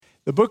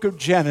The book of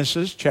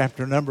Genesis,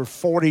 chapter number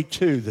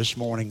 42 this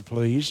morning,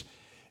 please.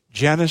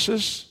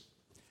 Genesis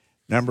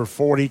number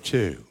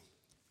 42.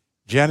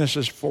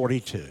 Genesis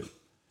 42.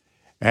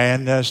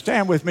 And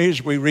stand with me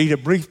as we read a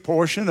brief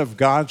portion of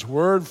God's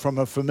Word from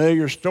a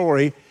familiar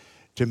story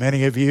to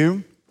many of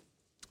you.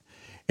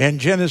 In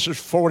Genesis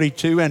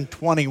 42 and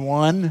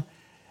 21,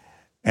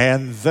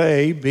 and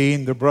they,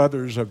 being the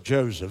brothers of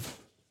Joseph,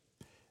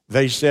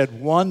 they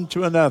said one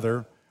to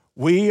another,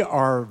 "We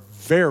are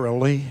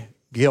verily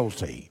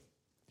guilty."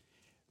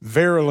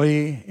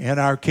 Verily, in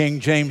our King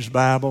James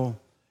Bible,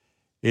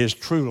 is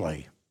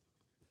truly.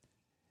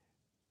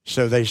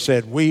 So they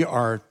said, "We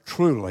are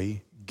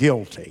truly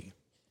guilty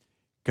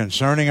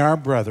concerning our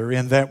brother,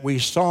 in that we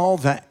saw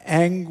the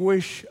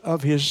anguish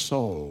of his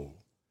soul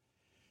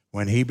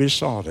when he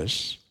besought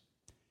us,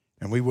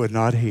 and we would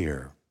not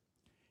hear.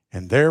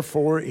 And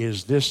therefore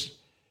is this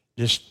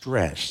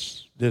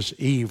distress, this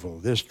evil,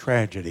 this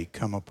tragedy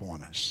come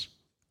upon us."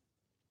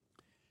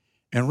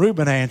 And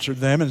Reuben answered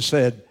them and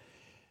said,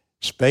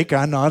 "Spake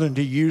I not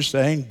unto you,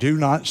 saying, do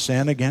not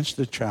sin against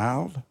the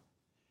child?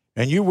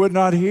 And you would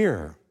not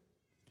hear.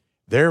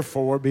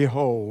 Therefore,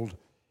 behold,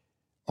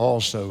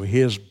 also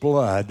his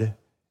blood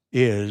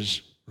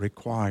is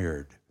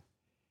required."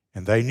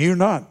 And they knew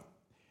not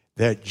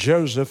that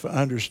Joseph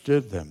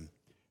understood them,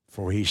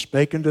 for he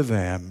spake unto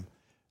them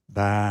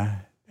by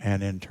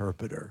an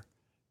interpreter.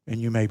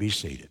 And you may be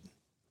seated.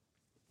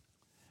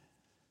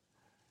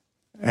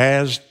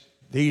 As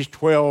these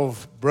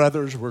 12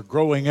 brothers were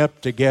growing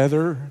up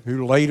together,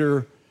 who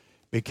later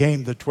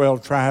became the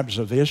 12 tribes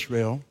of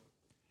Israel,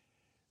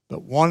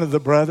 but one of the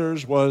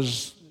brothers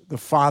was the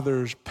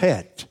father's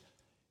pet.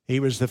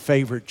 He was the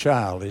favorite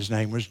child. His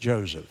name was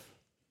Joseph.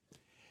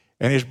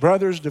 And his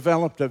brothers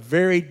developed a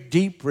very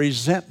deep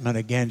resentment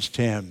against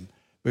him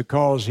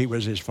because he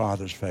was his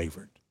father's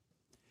favorite.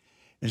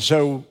 And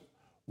so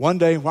one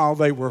day while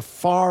they were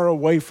far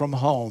away from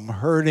home,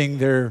 herding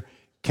their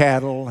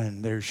cattle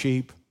and their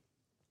sheep,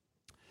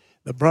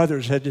 the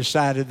brothers had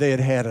decided they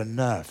had had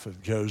enough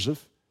of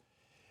Joseph.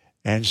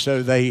 And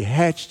so they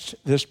hatched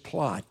this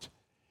plot.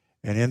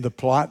 And in the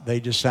plot, they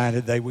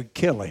decided they would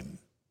kill him,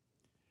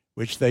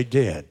 which they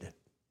did.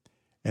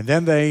 And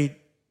then they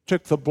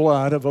took the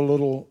blood of a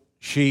little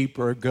sheep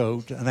or a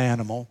goat, an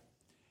animal,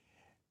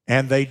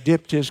 and they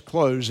dipped his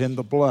clothes in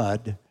the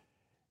blood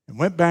and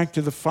went back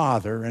to the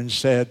father and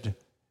said,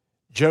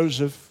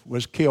 "Joseph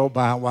was killed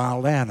by a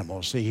wild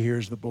animal. See,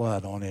 here's the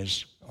blood on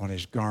his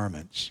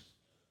garments."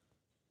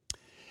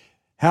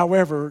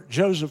 However,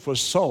 Joseph was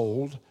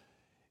sold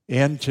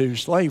into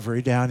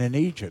slavery down in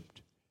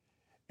Egypt.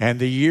 And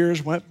the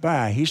years went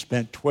by. He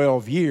spent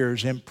 12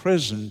 years in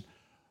prison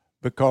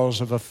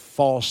because of a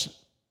false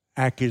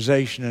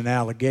accusation and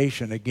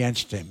allegation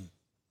against him.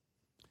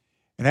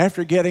 And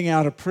after getting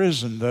out of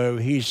prison, though,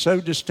 he so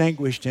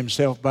distinguished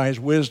himself by his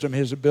wisdom,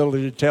 his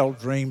ability to tell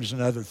dreams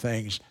and other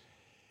things,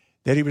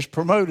 that he was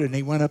promoted and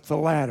he went up the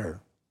ladder.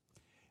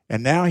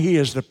 And now he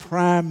is the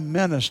prime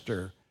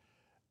minister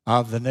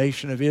of the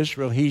nation of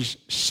Israel. He's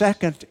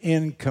second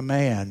in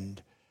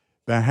command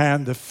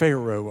behind the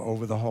Pharaoh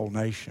over the whole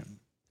nation.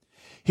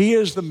 He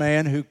is the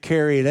man who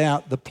carried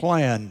out the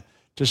plan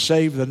to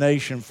save the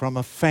nation from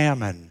a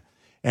famine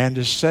and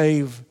to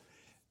save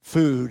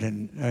food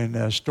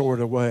and store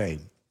it away.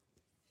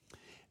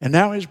 And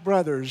now his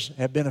brothers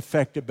have been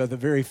affected by the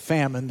very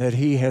famine that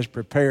he has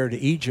prepared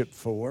Egypt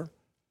for.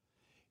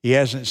 He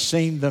hasn't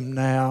seen them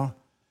now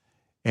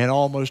in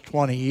almost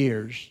 20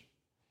 years.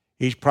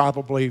 He's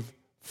probably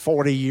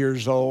 40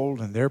 years old,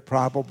 and they're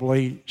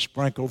probably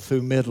sprinkled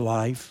through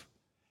midlife.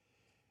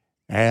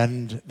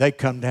 And they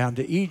come down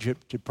to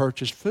Egypt to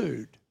purchase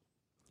food.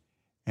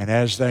 And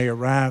as they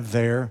arrive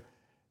there,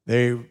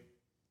 they,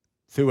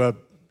 through a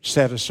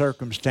set of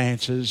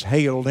circumstances,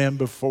 hailed in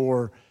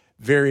before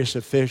various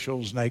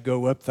officials, and they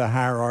go up the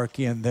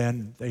hierarchy, and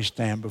then they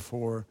stand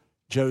before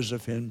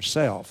Joseph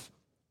himself.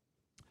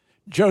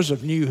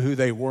 Joseph knew who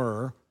they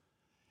were,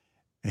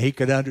 and he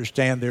could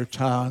understand their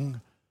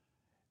tongue.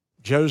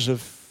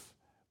 Joseph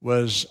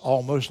was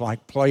almost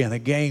like playing a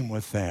game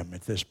with them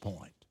at this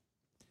point.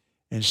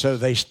 And so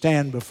they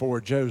stand before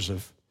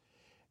Joseph,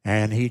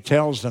 and he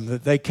tells them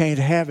that they can't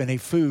have any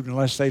food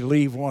unless they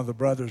leave one of the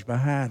brothers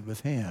behind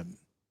with him.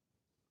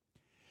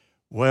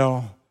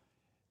 Well,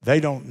 they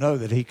don't know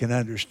that he can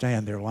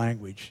understand their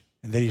language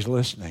and that he's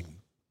listening.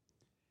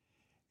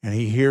 And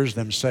he hears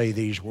them say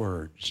these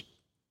words: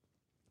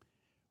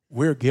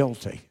 "We're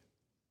guilty.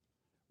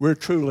 We're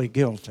truly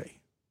guilty.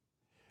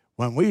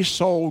 When we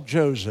sold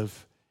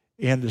Joseph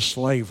into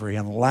slavery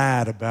and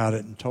lied about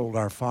it and told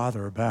our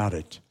father about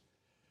it,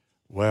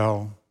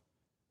 well,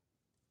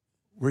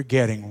 we're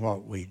getting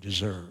what we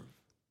deserve."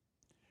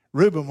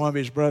 Reuben, one of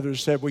his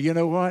brothers, said, "Well, you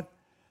know what?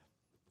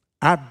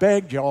 I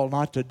begged y'all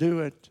not to do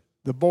it.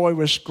 The boy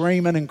was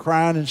screaming and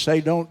crying and say,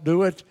 'Don't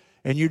do it,'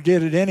 and you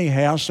did it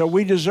anyhow, so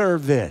we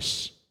deserve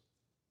this."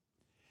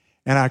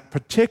 And I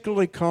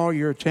particularly call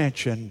your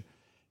attention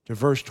to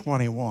verse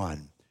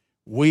 21.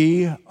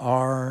 We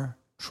are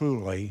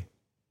truly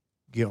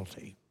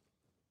guilty.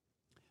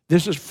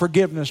 This is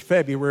Forgiveness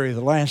February,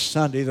 the last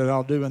Sunday that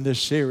I'll do in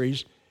this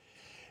series.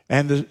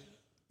 And the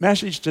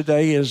message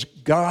today is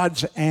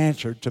God's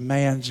answer to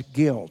man's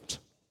guilt.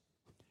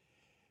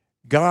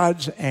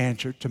 God's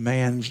answer to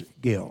man's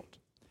guilt.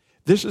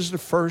 This is the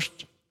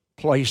first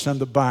place in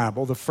the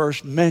Bible, the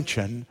first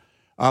mention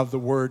of the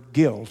word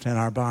guilt in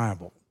our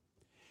Bible.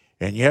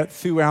 And yet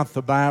throughout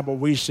the Bible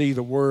we see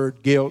the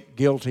word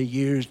guilty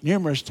used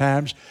numerous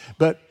times,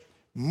 but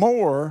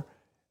more,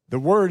 the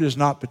word is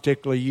not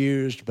particularly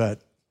used,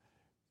 but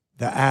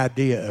the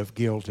idea of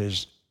guilt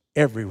is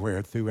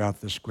everywhere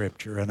throughout the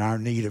Scripture and our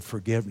need of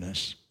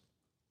forgiveness.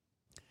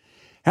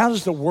 How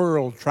does the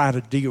world try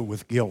to deal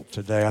with guilt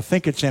today? I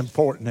think it's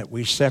important that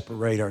we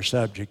separate our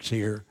subjects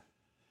here.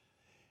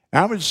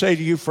 I would say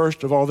to you,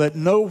 first of all, that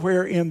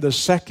nowhere in the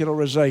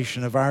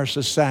secularization of our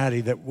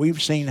society that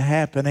we've seen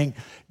happening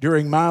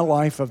during my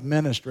life of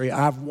ministry,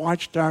 I've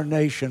watched our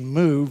nation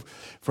move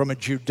from a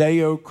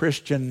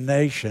Judeo-Christian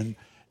nation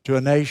to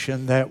a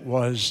nation that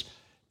was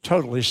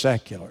totally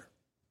secular.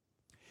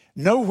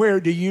 Nowhere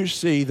do you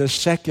see the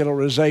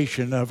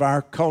secularization of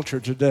our culture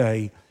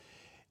today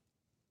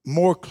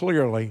more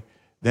clearly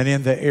than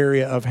in the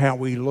area of how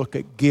we look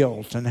at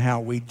guilt and how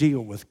we deal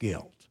with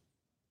guilt.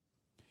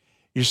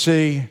 You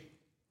see,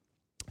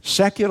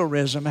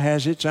 secularism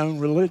has its own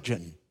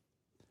religion.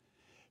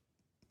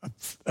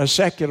 A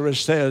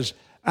secularist says,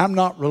 I'm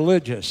not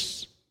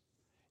religious.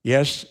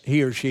 Yes,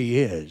 he or she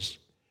is.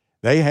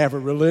 They have a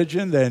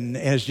religion that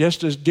is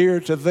just as dear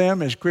to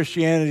them as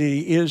Christianity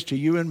is to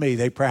you and me.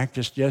 They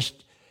practice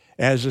just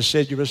as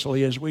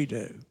assiduously as we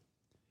do.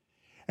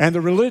 And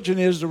the religion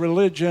is the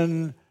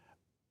religion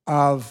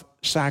of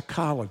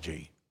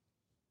psychology.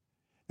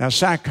 Now,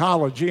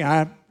 psychology,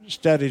 I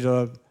studied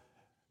a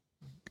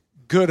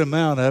good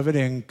amount of it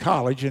in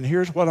college, and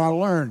here's what I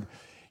learned.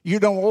 You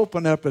don't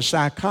open up a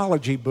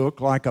psychology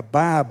book like a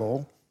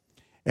Bible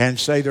and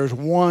say there's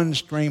one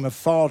stream of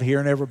thought here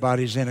and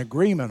everybody's in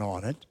agreement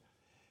on it.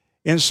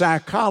 In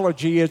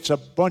psychology, it's a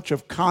bunch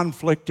of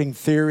conflicting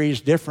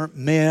theories. Different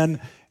men,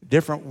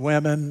 different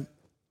women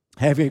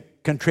have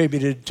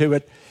contributed to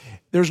it.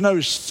 There's no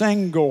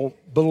single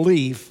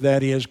belief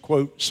that is,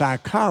 quote,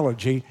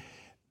 psychology.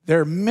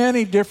 There are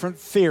many different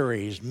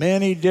theories,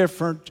 many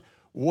different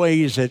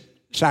ways that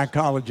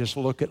psychologists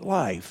look at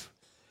life.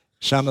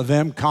 Some of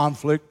them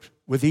conflict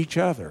with each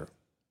other.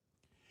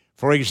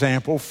 For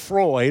example,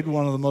 Freud,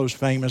 one of the most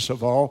famous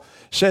of all,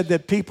 said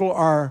that people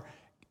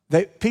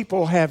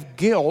have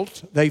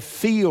guilt, they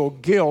feel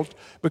guilt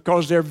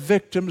because they're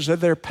victims of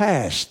their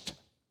past.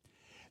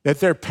 That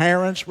their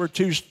parents were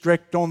too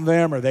strict on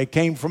them, or they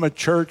came from a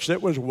church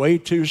that was way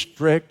too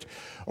strict,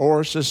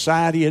 or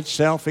society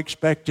itself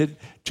expected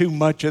too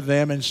much of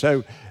them, and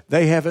so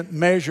they haven't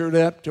measured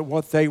up to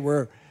what they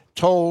were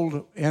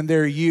told in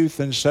their youth,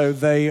 and so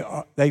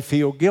they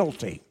feel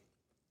guilty.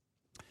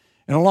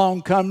 And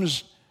along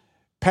comes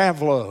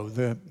Pavlov,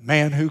 the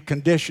man who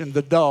conditioned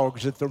the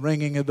dogs at the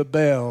ringing of the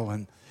bell,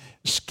 and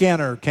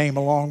Skinner came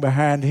along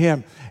behind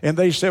him, and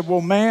they said,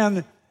 well,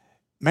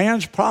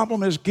 man's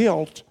problem is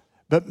guilt,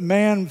 but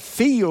man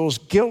feels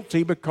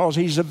guilty because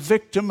he's a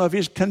victim of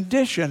his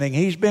conditioning.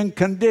 He's been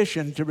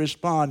conditioned to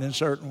respond in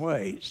certain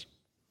ways.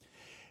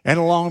 And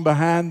along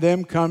behind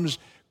them comes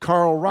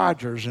Carl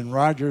Rogers, and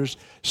Rogers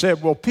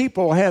said, well,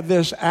 people have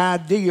this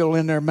ideal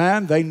in their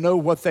mind. They know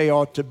what they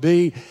ought to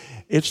be.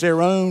 It's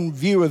their own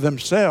view of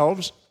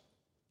themselves,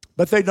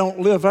 but they don't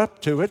live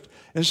up to it.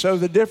 And so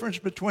the difference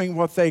between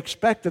what they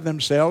expect of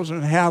themselves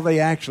and how they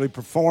actually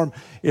perform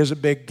is a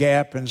big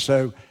gap. And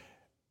so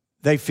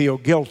they feel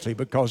guilty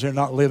because they're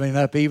not living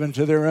up even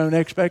to their own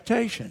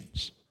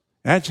expectations.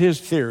 That's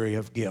his theory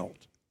of guilt.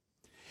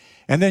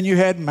 And then you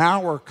had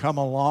Maurer come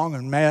along,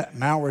 and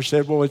Maurer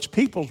said, well, it's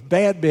people's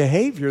bad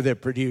behavior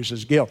that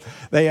produces guilt.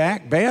 They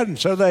act bad, and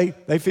so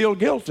they feel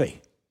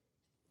guilty.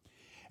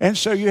 And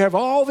so you have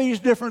all these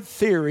different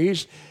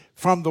theories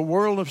from the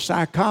world of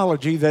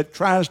psychology that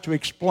tries to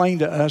explain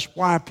to us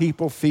why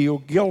people feel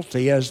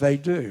guilty as they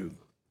do.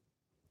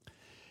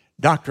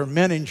 Dr.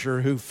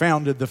 Menninger, who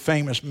founded the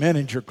famous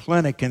Menninger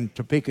Clinic in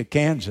Topeka,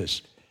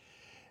 Kansas,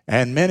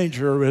 and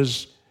Menninger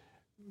is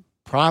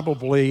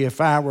probably,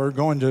 if I were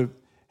going to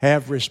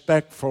have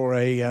respect for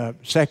a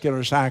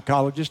secular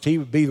psychologist, he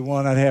would be the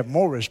one I'd have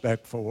more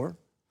respect for,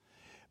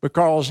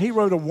 because he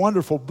wrote a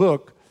wonderful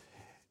book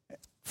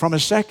from a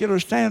secular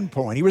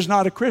standpoint. He was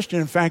not a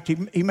Christian. In fact,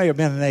 he may have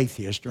been an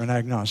atheist or an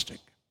agnostic.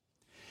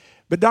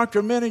 But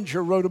Dr.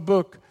 Menninger wrote a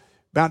book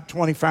about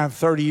 25,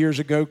 30 years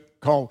ago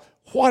called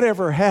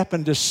Whatever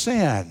Happened to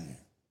Sin?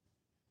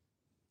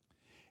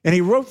 And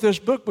he wrote this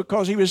book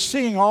because he was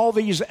seeing all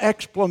these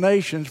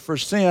explanations for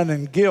sin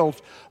and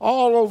guilt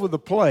all over the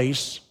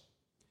place,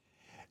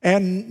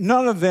 and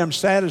none of them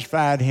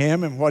satisfied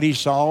him in what he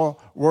saw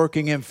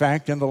working, in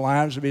fact, in the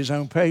lives of his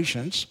own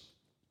patients.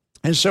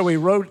 And so he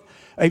wrote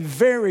a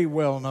very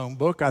well-known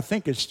book. I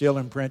think it's still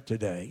in print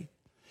today.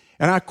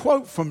 And I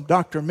quote from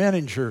Dr.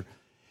 Menninger.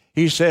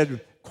 He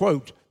said,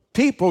 quote,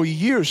 people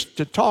used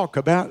to talk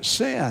about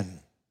sin,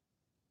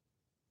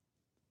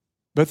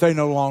 but they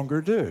no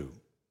longer do.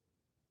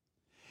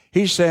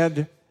 He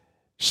said,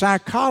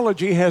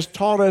 Psychology has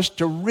taught us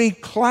to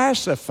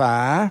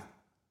reclassify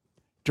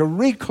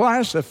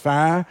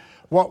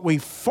what we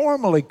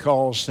formerly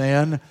called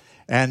sin,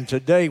 and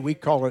today we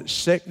call it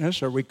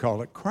sickness or we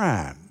call it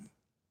crime.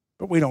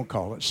 But we don't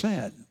call it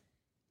sin.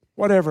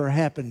 Whatever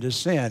happened to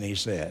sin, he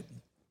said.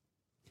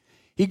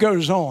 He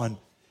goes on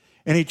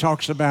and he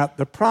talks about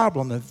the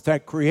problem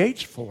that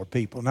creates for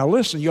people. Now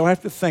listen, you'll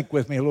have to think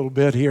with me a little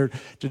bit here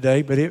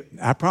today, but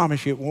I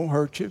promise you it won't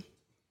hurt you.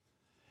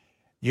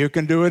 You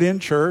can do it in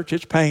church.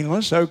 It's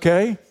painless,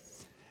 okay?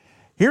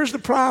 Here's the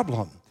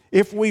problem.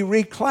 If we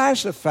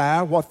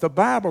reclassify what the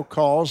Bible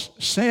calls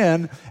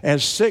sin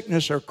as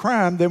sickness or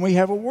crime, then we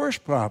have a worse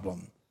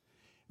problem.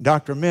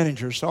 Dr.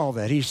 Menninger saw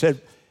that. He said,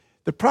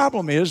 the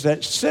problem is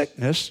that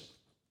sickness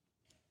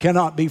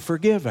cannot be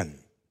forgiven.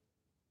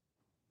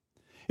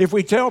 If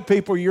we tell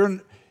people you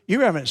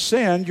haven't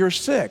sinned, you're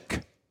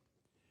sick,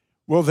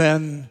 well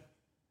then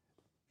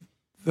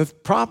the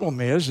problem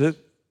is that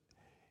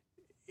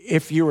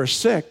if you are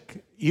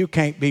sick, you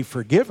can't be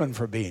forgiven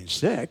for being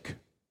sick.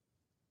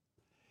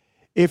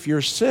 If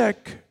you're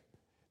sick,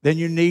 then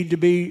you need to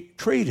be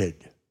treated.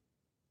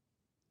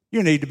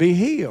 You need to be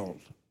healed.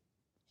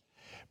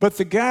 But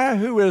the guy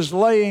who is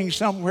laying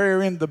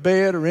somewhere in the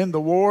bed or in the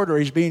ward or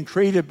he's being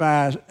treated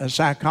by a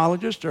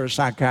psychologist or a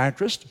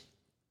psychiatrist,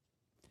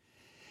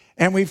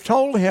 and we've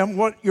told him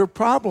what your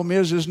problem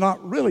is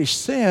not really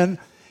sin,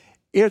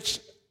 it's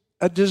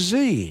a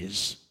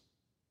disease.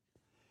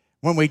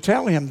 When we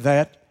tell him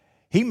that,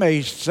 he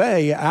may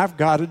say, I've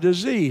got a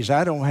disease.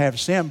 I don't have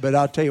sin, but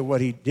I'll tell you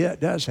what he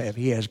does have.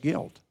 He has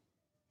guilt.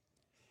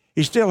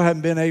 He still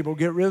hasn't been able to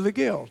get rid of the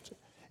guilt,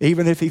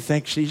 even if he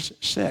thinks he's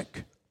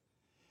sick.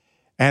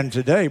 And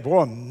today,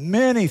 boy,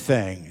 many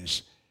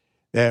things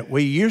that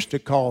we used to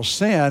call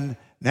sin,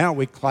 now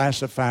we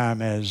classify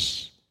them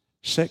as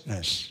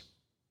sickness.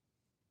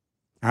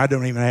 I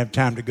don't even have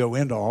time to go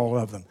into all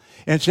of them.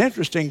 And it's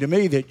interesting to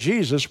me that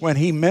Jesus, when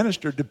he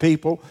ministered to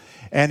people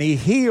and he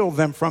healed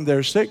them from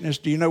their sickness,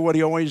 do you know what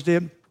he always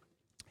did?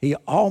 He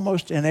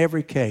almost in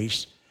every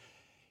case,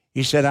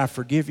 he said, I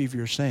forgive you of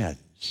your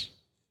sins.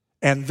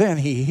 And then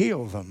he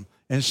healed them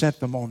and sent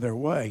them on their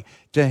way.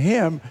 To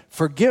him,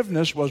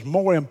 forgiveness was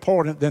more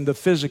important than the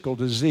physical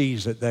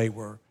disease that they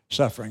were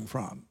suffering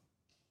from.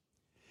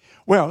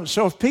 Well,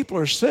 so if people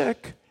are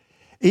sick,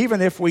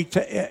 even if we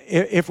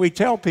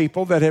tell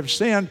people that have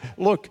sinned,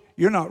 look,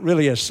 you're not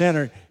really a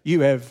sinner,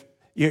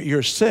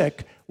 you're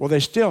sick, well, they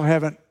still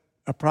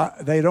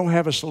they don't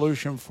have a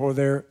solution for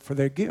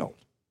their guilt.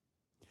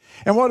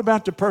 And what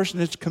about the person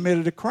that's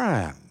committed a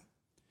crime?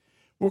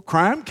 Well,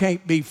 crime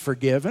can't be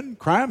forgiven.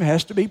 Crime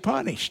has to be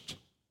punished.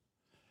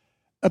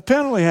 A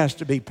penalty has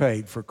to be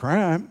paid for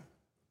crime.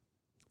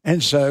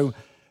 And so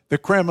the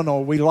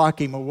criminal, we lock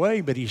him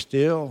away, but he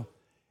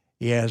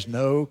has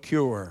no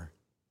cure,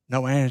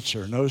 no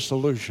answer, no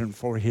solution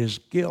for his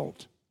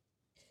guilt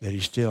that he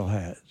still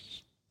has.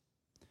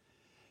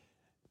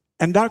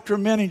 And Dr.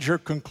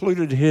 Menninger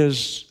concluded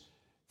his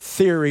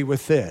theory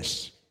with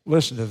this.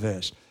 Listen to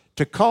this.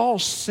 To call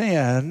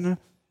sin,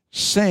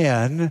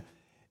 sin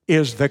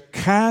is the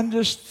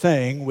kindest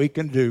thing we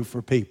can do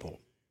for people.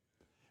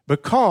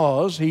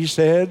 Because, he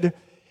said,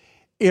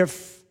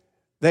 if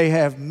they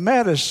have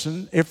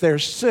medicine, if they're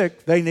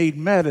sick, they need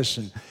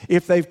medicine.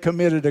 If they've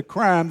committed a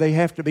crime, they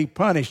have to be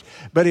punished.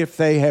 But if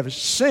they have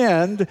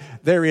sinned,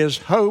 there is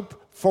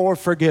hope for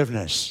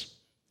forgiveness.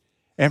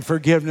 And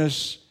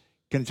forgiveness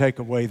can take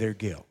away their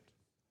guilt.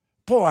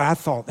 Boy, I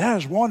thought, that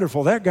is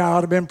wonderful. That guy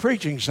ought to have been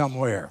preaching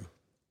somewhere.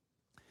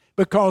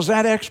 Because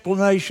that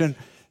explanation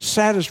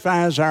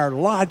satisfies our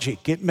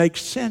logic. It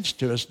makes sense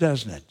to us,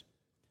 doesn't it?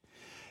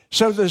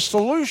 So the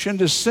solution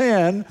to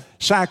sin,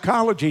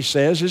 psychology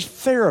says, is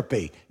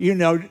therapy. You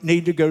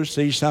need to go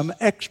see some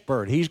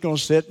expert. He's going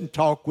to sit and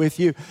talk with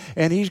you,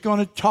 and he's going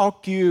to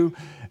talk you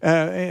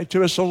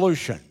to a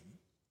solution.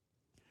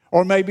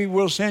 Or maybe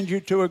we'll send you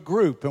to a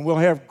group, and we'll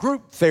have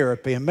group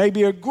therapy, and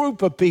maybe a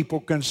group of people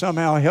can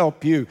somehow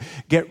help you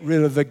get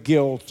rid of the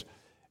guilt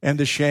and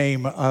the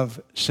shame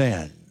of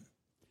sin.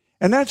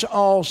 And that's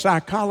all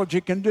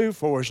psychology can do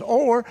for us.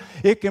 Or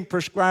it can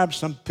prescribe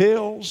some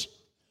pills.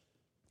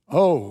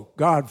 Oh,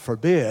 God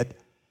forbid,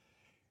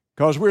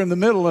 because we're in the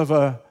middle of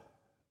a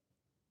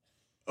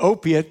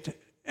opiate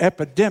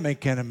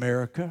epidemic in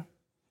America.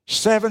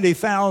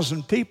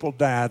 70,000 people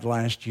died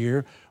last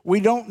year. We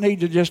don't need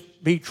to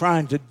just be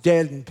trying to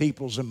deaden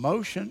people's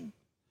emotion.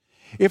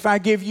 If I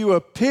give you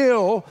a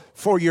pill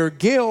for your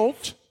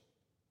guilt,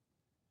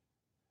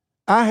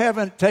 I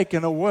haven't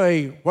taken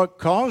away what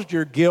caused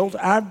your guilt.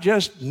 I've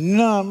just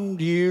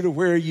numbed you to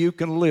where you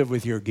can live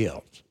with your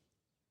guilt.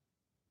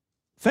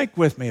 Think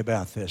with me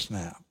about this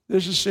now.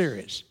 This is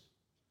serious.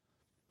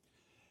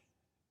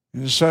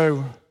 And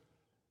so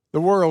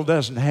the world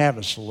doesn't have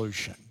a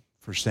solution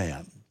for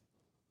sin.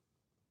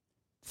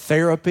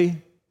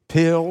 Therapy,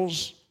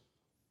 pills,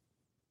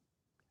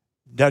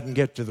 doesn't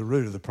get to the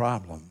root of the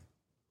problem.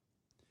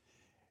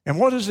 And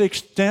what is the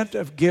extent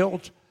of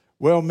guilt?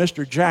 Well,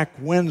 Mr. Jack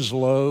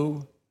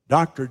Winslow,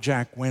 Dr.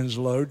 Jack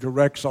Winslow,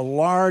 directs a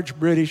large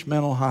British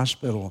mental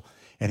hospital.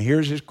 And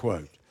here's his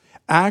quote: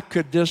 "I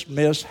could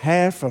dismiss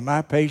half of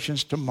my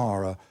patients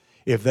tomorrow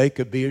if they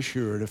could be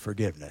assured of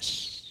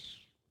forgiveness."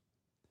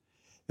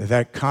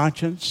 That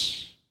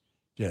conscience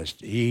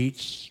just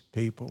eats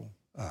people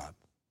up.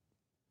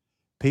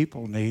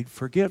 People need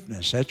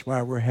forgiveness. That's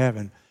why we're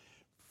having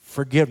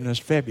Forgiveness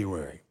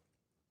February.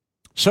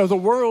 So the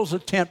world's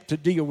attempt to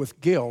deal with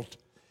guilt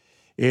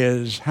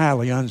is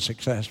highly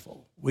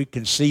unsuccessful. We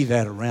can see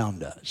that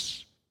around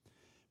us.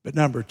 But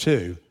number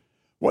two,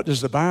 what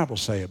does the Bible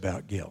say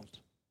about guilt?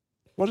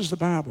 What does the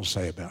Bible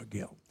say about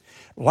guilt?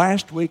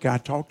 Last week I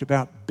talked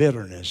about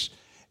bitterness,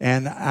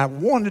 and I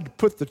wanted to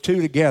put the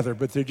two together,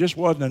 but there just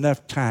wasn't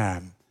enough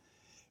time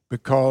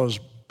because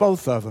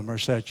both of them are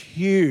such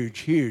huge,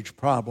 huge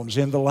problems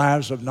in the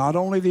lives of not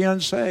only the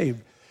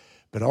unsaved,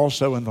 but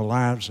also in the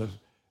lives of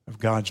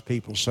God's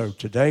people. So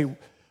today,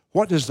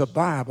 what does the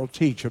Bible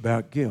teach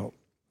about guilt?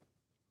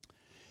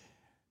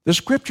 The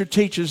Scripture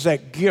teaches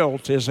that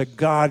guilt is a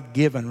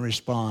God-given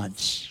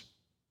response.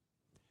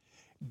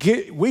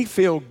 We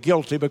feel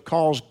guilty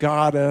because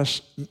God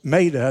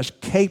made us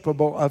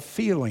capable of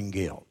feeling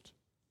guilt.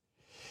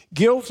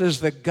 Guilt is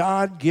the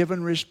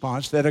God-given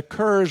response that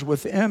occurs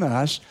within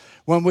us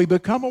when we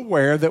become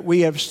aware that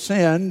we have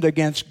sinned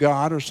against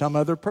God or some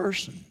other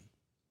person.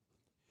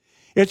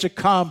 It's a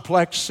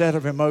complex set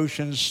of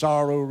emotions: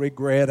 sorrow,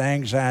 regret,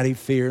 anxiety,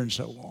 fear, and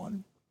so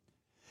on.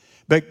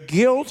 But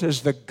guilt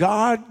is the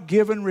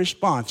God-given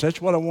response. That's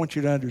what I want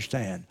you to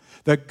understand.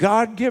 The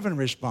God-given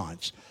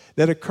response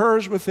that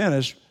occurs within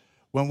us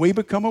when we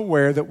become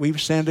aware that we've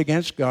sinned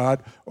against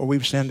God or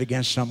we've sinned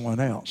against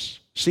someone else.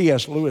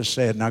 C.S. Lewis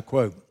said, and I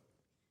quote,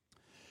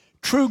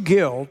 "True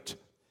guilt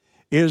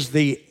is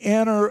the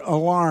inner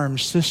alarm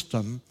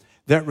system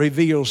that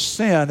reveals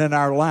sin in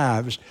our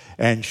lives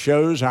and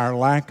shows our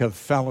lack of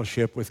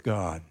fellowship with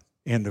God."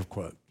 End of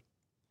quote.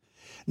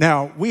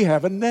 Now, we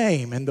have a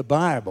name in the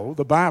Bible.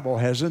 The Bible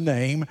has a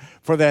name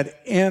for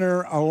that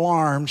inner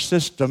alarm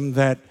system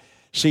that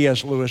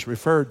C.S. Lewis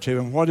referred to.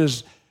 And what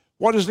is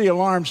the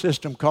alarm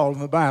system called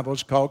in the Bible?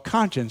 It's called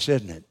conscience,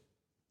 isn't it?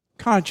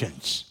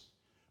 Conscience.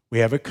 We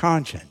have a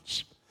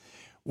conscience.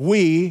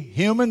 We,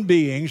 human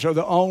beings, are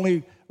the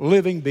only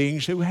living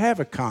beings who have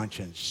a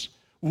conscience.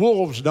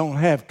 Wolves don't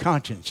have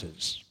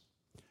consciences.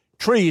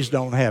 Trees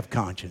don't have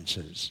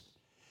consciences.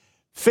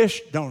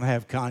 Fish don't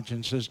have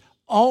consciences.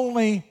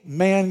 Only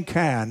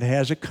mankind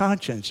has a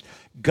conscience.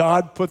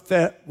 God put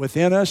that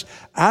within us.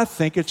 I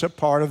think it's a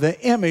part of the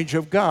image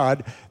of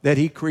God that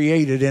He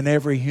created in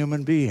every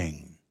human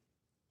being.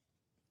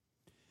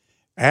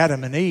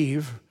 Adam and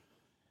Eve,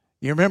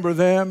 you remember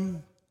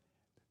them?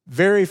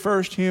 Very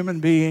first human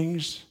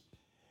beings,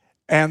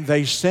 and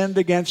they sinned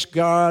against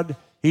God.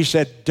 He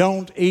said,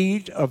 "Don't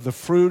eat of the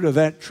fruit of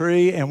that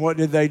tree." And what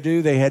did they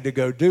do? They had to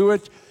go do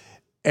it.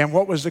 And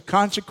what was the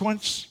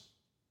consequence?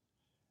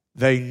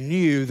 They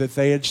knew that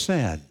they had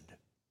sinned.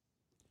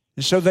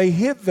 And so they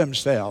hid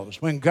themselves.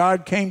 When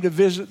God came to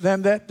visit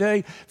them that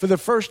day, for the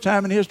first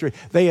time in history,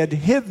 they had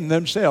hidden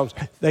themselves.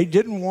 They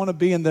didn't want to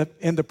be in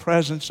the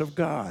presence of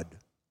God.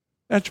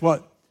 That's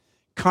what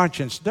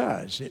conscience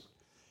does. It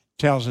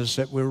tells us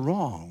that we're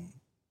wrong.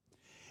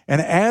 And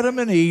Adam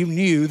and Eve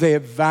knew they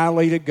had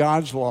violated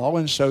God's law,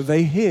 and so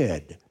they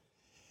hid.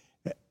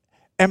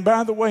 And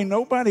by the way,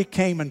 nobody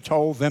came and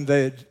told them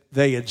that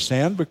they had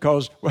sinned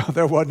because, well,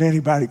 there wasn't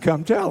anybody to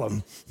come tell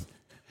them.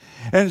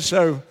 And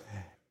so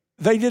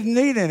they didn't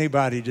need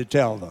anybody to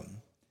tell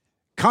them.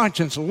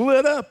 Conscience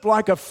lit up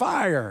like a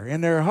fire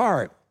in their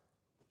heart.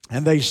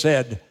 And they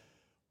said,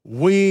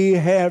 "We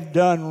have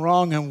done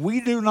wrong, and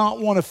we do not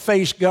want to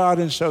face God."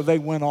 And so they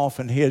went off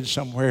and hid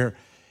somewhere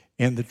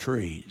in the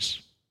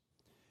trees.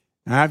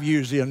 Now, I've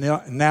used the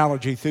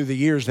analogy through the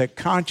years that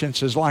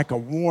conscience is like a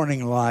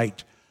warning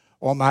light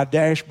on my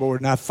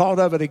dashboard. And I thought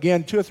of it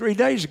again 2 or 3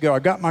 days ago. I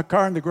got my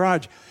car in the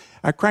garage.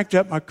 I cranked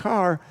up my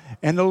car,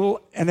 and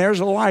there's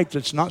a light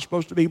that's not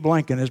supposed to be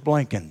blinking. It's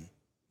blinking.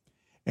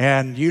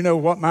 And you know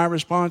what my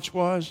response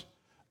was?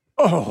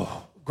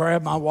 Oh,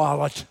 grab my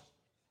wallet.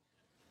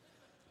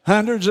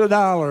 Hundreds of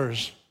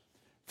dollars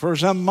for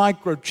some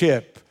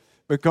microchip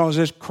because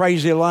this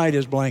crazy light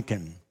is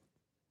blinking.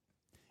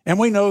 And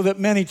we know that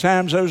many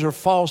times those are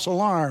false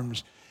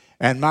alarms.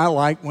 And my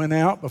light went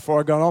out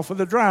before I got off of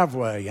the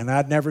driveway. And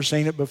I'd never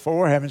seen it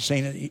before, haven't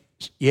seen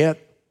it yet,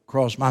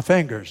 cross my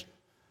fingers.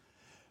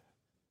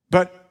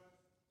 But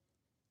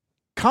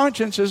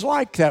conscience is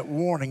like that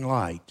warning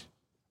light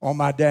on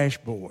my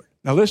dashboard.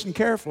 Now listen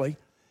carefully.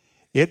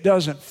 It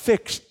doesn't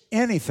fix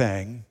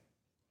anything.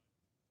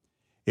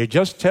 It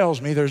just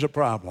tells me there's a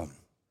problem.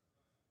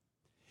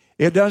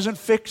 It doesn't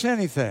fix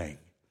anything.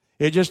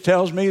 It just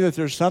tells me that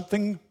there's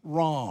something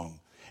wrong.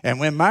 And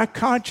when my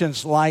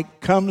conscience light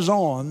comes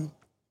on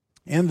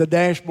in the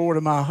dashboard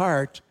of my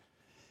heart,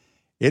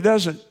 it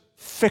doesn't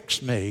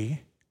fix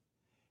me.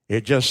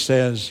 It just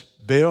says,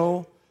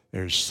 "Bill,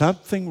 there's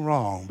something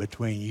wrong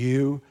between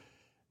you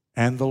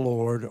and the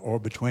Lord, or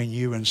between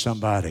you and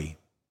somebody."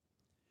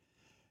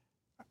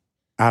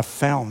 I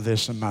found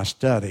this in my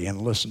study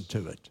and listened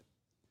to it.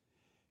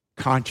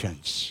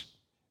 Conscience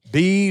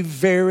Be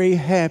very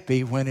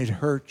happy when it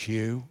hurts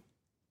you,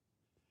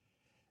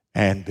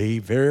 and be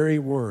very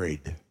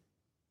worried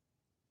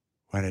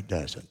when it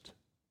doesn't.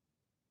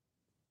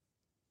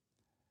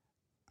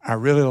 I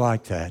really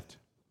like that,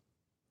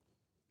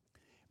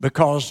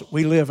 because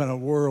we live in a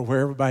world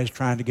where everybody's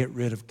trying to get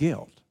rid of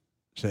guilt.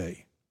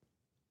 See?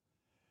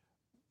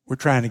 We're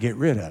trying to get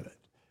rid of it.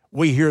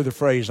 We hear the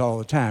phrase all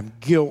the time,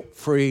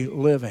 guilt-free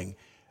living.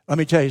 Let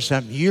me tell you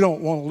something. You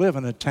don't want to live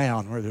in a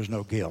town where there's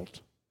no guilt,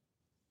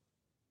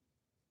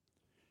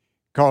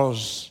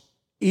 because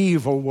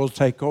evil will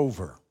take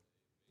over.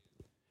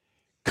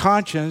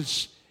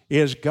 Conscience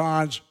is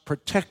God's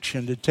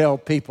protection to tell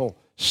people,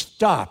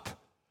 stop.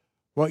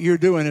 What you're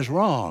doing is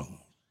wrong.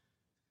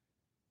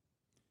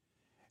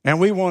 And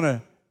we want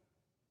to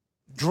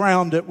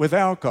drown it with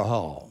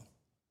alcohol.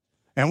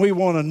 And we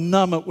want to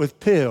numb it with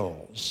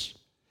pills.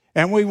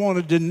 And we want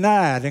to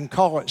deny it and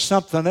call it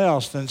something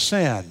else than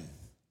sin.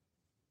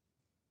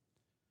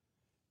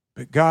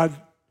 But God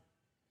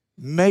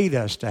made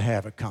us to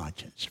have a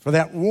conscience. For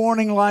that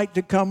warning light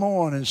to come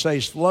on and say,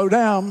 slow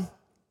down.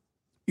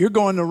 You're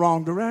going the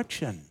wrong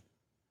direction.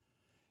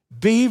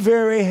 Be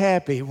very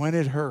happy when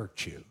it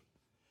hurts you.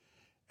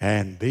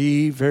 And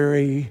be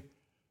very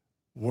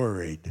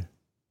worried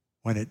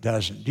when it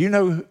doesn't. Do you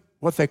know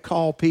what they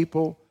call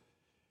people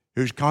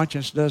whose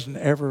conscience doesn't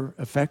ever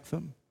affect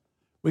them?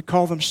 We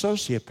call them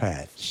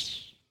sociopaths.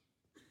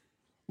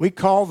 We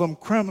call them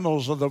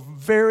criminals of the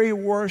very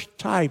worst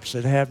types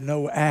that have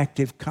no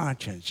active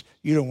conscience.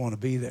 You don't want to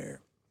be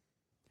there.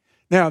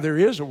 Now, there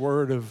is a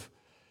word of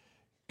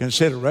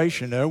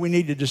consideration, though. We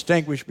need to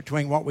distinguish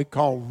between what we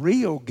call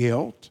real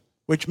guilt,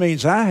 which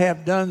means I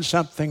have done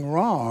something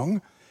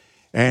wrong,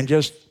 and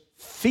just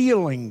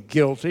feeling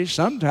guilty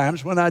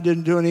sometimes when I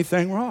didn't do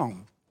anything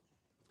wrong.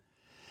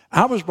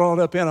 I was brought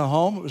up in a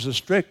home. It was a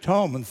strict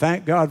home, and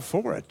thank God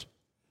for it.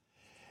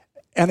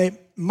 And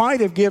it might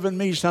have given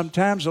me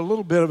sometimes a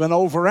little bit of an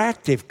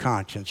overactive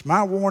conscience.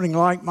 My warning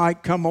light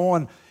might come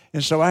on,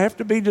 and so I have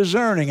to be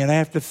discerning, and I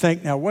have to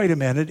think, now, wait a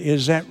minute,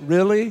 is that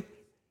really,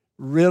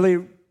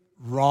 really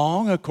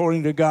wrong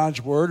according to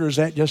God's word, or is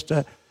that just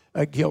a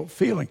guilt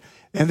feeling?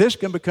 And this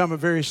can become a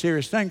very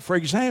serious thing. For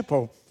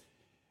example,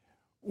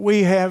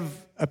 we have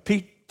a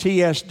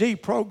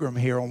PTSD program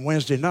here on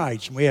Wednesday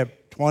nights, and we have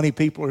 20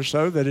 people or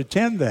so that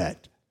attend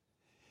that.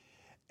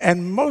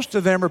 And most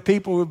of them are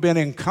people who have been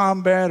in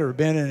combat or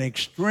been in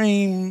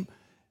extreme,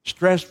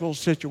 stressful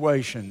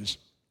situations.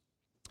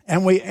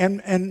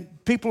 And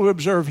people who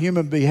observe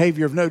human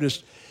behavior have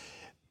noticed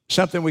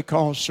something we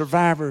call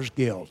survivor's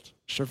guilt.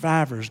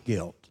 Survivor's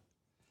guilt.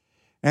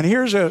 And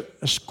here's a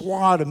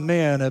squad of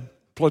men, a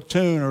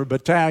platoon or a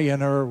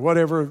battalion or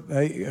whatever,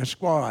 a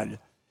squad.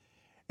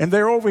 And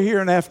they're over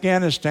here in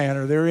Afghanistan,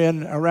 or they're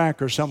in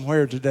Iraq or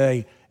somewhere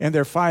today, and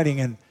they're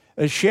fighting, and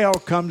a shell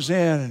comes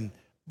in and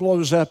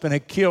blows up, and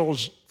it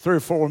kills 3 or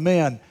 4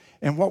 men.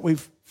 And what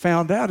we've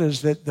found out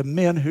is that the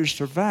men who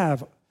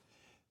survive,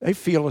 they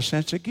feel a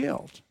sense of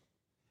guilt.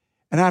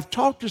 And I've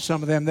talked to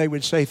some of them. They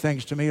would say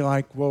things to me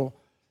like, well,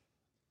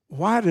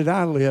 why did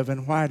I live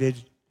and why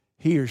did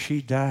he or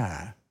she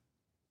die?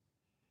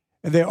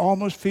 And they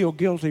almost feel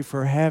guilty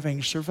for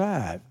having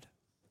survived.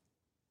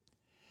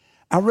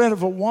 I read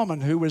of a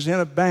woman who was in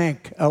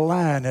a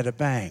line at a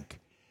bank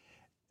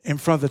in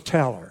front of the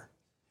teller.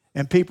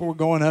 And people were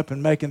going up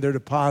and making their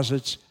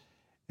deposits.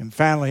 And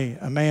finally,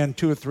 a man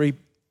 2 or 3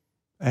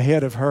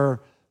 ahead of her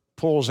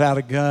pulls out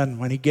a gun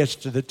when he gets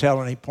to the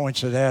teller, and he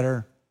points it at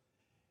her.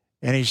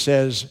 And he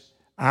says,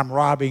 I'm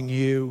robbing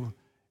you.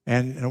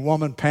 And a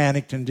woman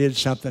panicked and did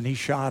something. He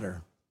shot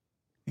her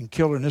and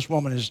killed her. And this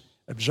woman is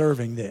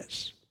observing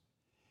this.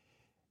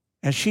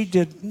 And she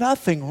did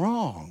nothing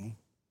wrong,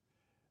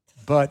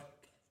 but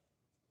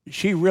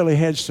she really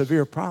had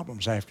severe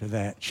problems after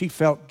that. She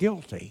felt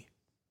guilty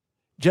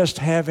just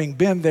having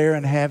been there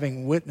and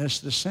having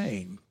witnessed the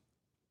scene.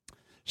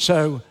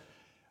 So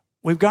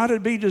we've got to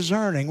be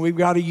discerning. We've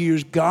got to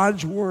use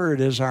God's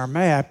word as our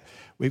map.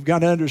 We've got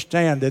to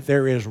understand that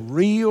there is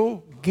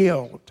real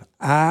guilt.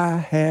 I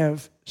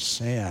have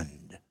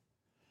sinned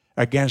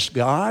against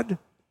God,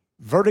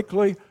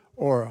 vertically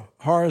or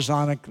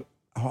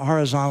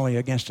horizontally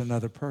against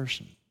another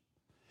person.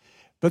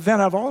 But then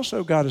I've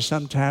also got to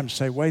sometimes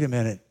say, wait a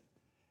minute,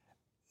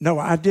 no,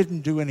 I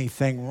didn't do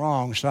anything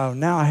wrong, so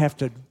now I have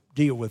to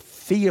deal with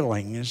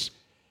feelings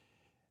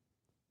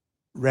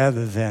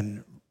rather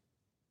than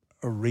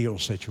a real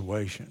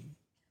situation.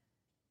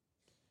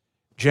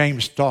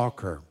 James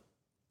Stalker,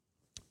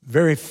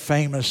 very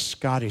famous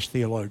Scottish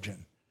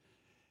theologian.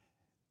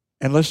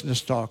 And listen to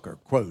Stalker,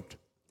 quote,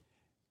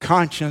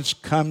 conscience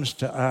comes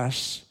to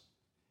us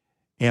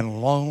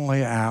in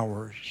lonely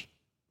hours.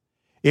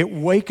 It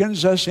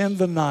wakens us in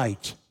the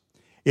night.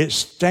 It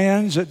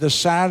stands at the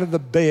side of the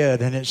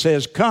bed and it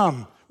says,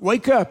 come,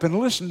 wake up and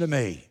listen to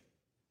me.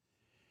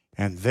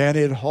 And then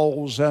it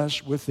holds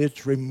us with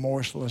its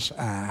remorseless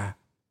eye.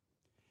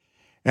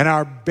 And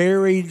our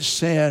buried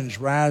sins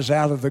rise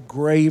out of the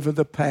grave of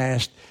the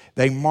past.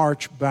 They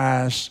march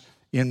by us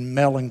in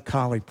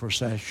melancholy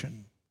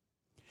procession.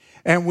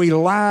 and we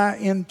lie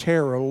in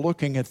terror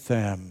looking at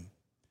them.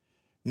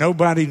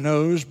 Nobody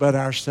knows but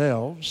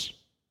ourselves.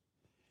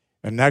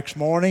 And next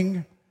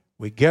morning,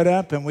 we get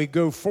up and we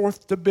go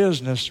forth to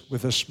business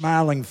with a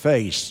smiling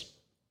face.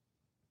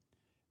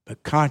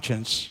 But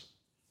conscience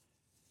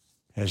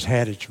has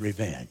had its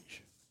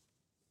revenge.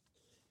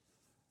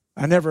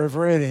 I never have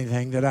read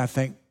anything that I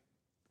think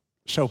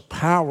so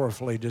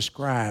powerfully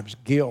describes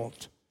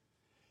guilt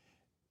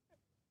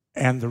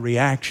and the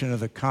reaction of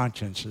the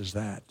conscience as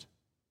that.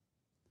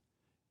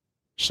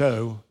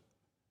 So,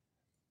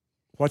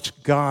 what's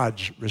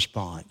God's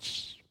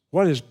response?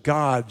 What is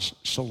God's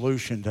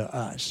solution to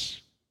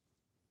us?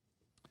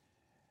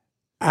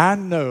 I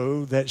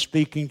know that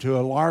speaking to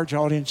a large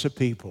audience of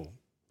people,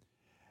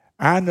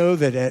 I know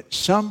that at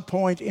some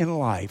point in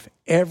life,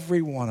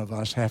 every one of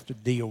us have to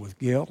deal with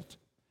guilt,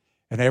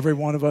 and every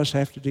one of us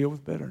have to deal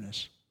with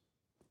bitterness.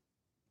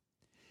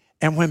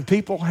 And when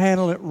people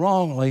handle it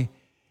wrongly,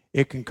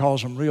 it can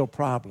cause them real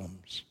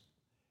problems.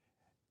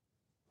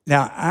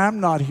 Now, I'm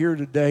not here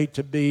today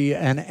to be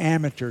an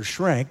amateur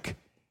shrink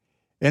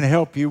and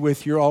help you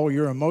with all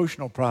your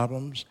emotional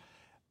problems.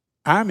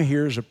 I'm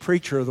here as a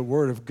preacher of the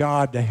Word of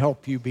God to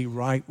help you be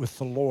right with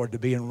the Lord, to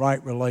be in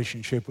right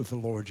relationship with the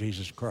Lord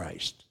Jesus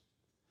Christ.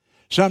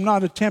 So I'm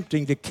not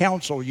attempting to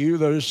counsel you.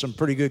 There's some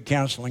pretty good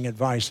counseling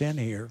advice in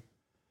here.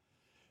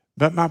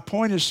 But my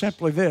point is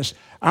simply this.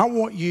 I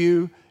want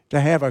you to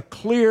have a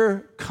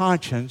clear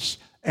conscience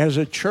as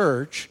a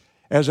church,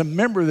 as a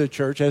member of the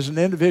church, as an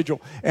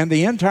individual, and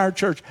the entire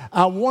church.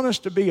 I want us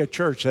to be a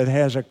church that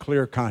has a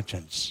clear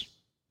conscience.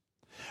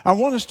 I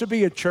want us to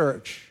be a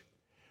church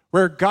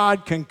where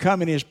God can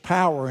come in His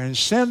power and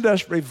send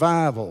us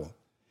revival.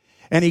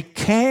 And He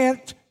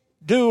can't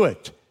do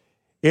it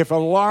if a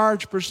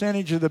large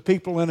percentage of the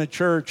people in a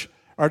church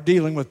are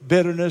dealing with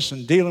bitterness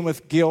and dealing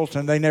with guilt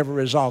and they never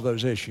resolve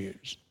those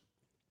issues.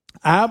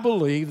 I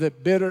believe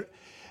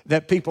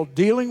that people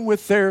dealing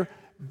with their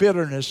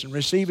bitterness and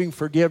receiving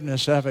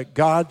forgiveness of it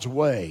God's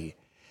way,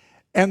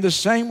 and the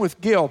same with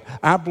guilt,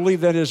 I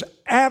believe that is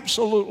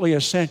absolutely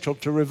essential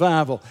to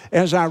revival.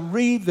 As I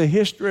read the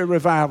history of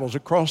revivals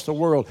across the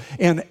world,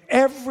 in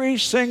every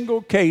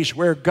single case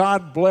where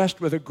God blessed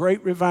with a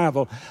great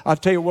revival, I'll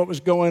tell you what was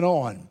going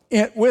on.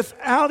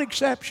 Without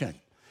exception,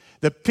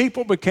 the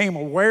people became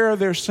aware of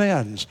their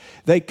sins.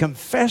 They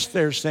confessed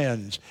their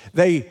sins.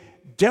 They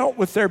dealt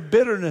with their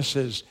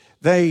bitternesses.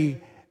 They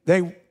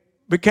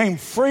became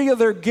free of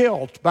their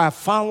guilt by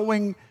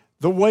following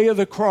the way of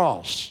the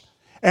cross.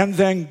 And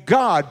then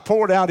God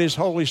poured out His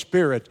Holy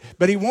Spirit.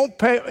 But He won't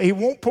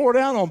pour it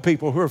out on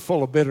people who are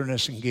full of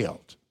bitterness and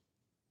guilt.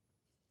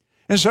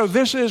 And so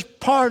this is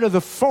part of the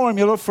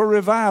formula for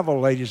revival,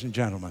 ladies and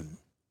gentlemen.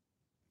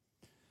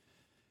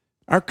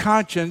 Our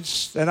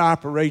conscience that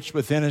operates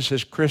within us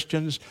as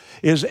Christians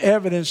is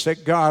evidence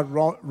that God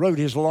wrote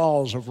His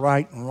laws of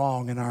right and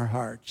wrong in our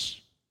hearts.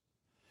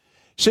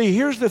 See,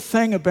 here's the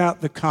thing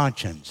about the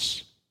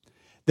conscience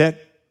that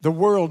the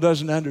world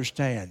doesn't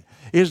understand.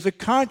 Is the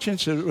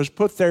conscience that was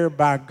put there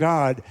by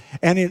God,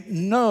 and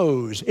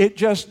it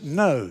just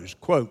knows,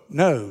 quote,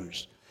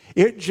 knows.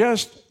 It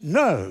just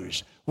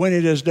knows when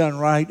it is done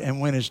right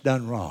and when it's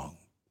done wrong.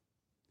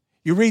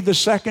 You read the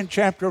 2nd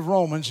chapter of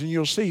Romans and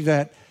you'll see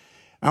that.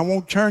 I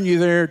won't turn you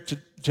there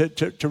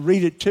to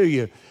read it to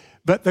you.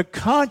 But the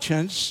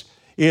conscience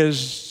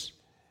is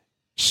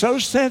so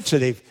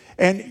sensitive.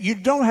 And you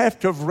don't have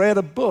to have read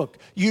a book.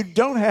 You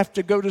don't have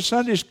to go to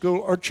Sunday school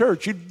or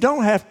church. You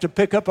don't have to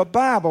pick up a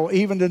Bible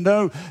even to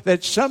know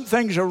that some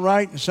things are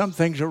right and some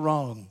things are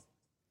wrong.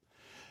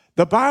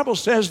 The Bible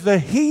says the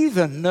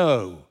heathen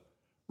know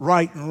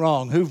right and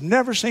wrong who've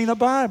never seen a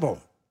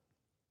Bible.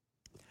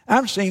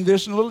 I've seen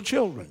this in little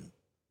children.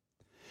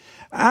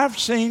 I've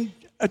seen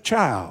a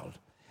child,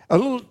 a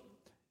little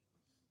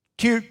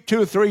cute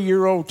 2 or 3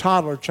 year old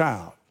toddler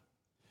child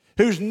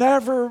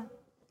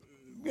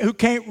who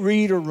can't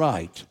read or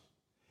write,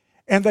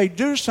 and they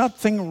do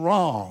something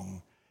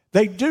wrong.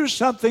 They do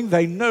something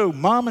they know.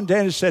 Mom and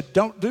Dad have said,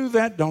 don't do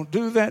that, don't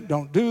do that,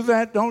 don't do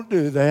that, don't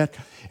do that.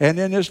 And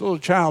then this little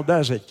child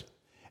does it.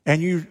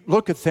 And you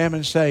look at them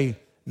and say,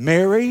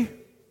 Mary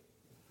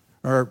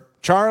or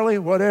Charlie,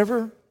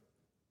 whatever,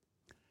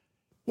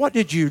 what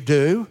did you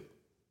do?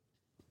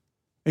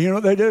 And you know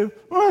what they do?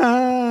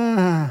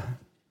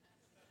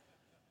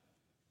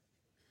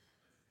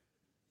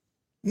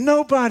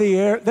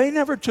 They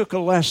never took a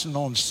lesson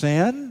on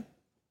sin.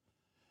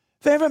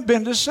 They haven't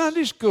been to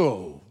Sunday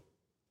school.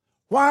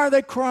 Why are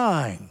they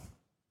crying?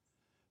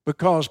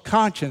 Because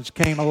conscience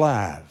came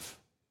alive.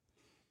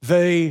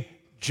 They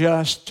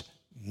just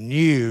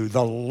knew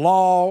the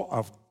law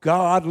of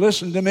God,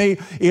 listen to me,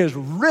 is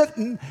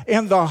written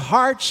in the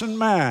hearts and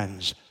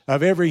minds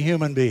of every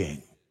human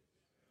being.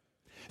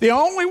 The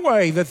only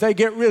way that they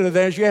get rid of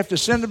that is you have to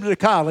send them to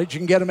college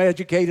and get them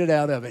educated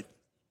out of it.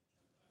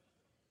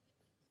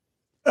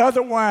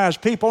 Otherwise,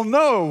 people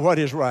know what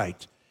is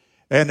right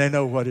and they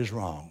know what is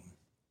wrong.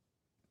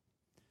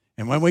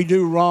 And when we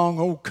do wrong,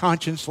 old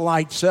conscience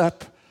lights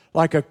up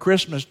like a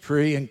Christmas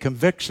tree and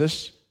convicts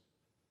us.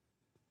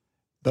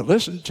 But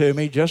listen to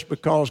me, just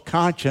because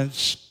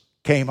conscience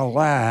came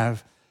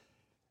alive,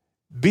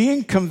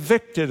 being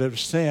convicted of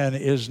sin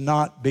is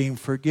not being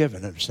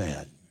forgiven of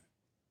sin.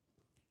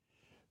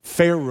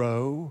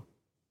 Pharaoh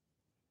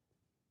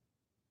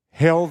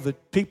held the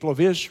people of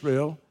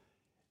Israel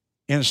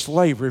in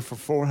slavery for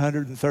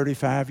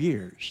 435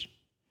 years.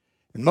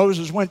 And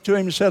Moses went to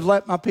him and said,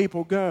 "Let my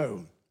people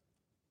go."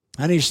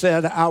 And he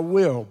said, "I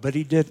will," but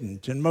he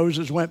didn't. And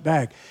Moses went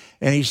back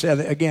and he said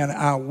again,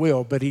 "I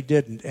will," but he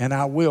didn't. And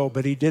 "I will,"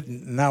 but he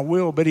didn't. And "I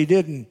will," but he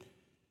didn't.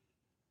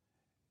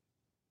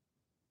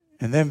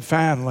 And then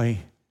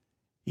finally,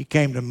 he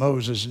came to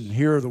Moses, and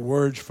here are the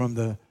words from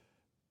the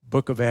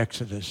book of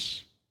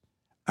Exodus.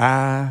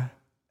 "I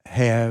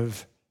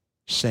have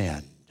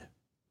sinned."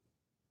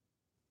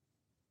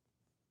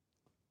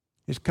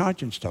 His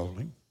conscience told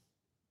him.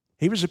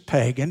 He was a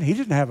pagan. He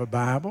didn't have a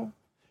Bible.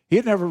 He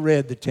had never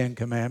read the Ten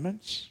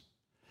Commandments.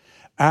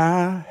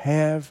 "I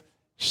have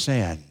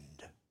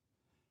sinned."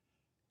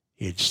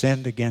 He had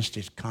sinned against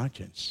his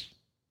conscience.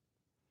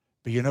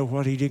 But you know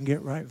what? He didn't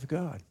get right with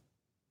God.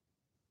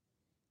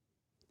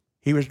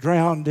 He was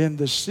drowned in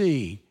the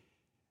sea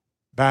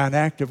by an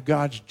act of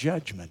God's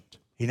judgment.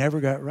 He never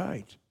got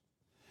right.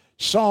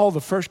 Saul, the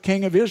first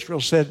king of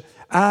Israel, said,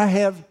 "I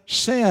have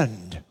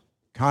sinned,"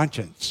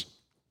 conscience.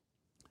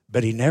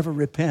 But he never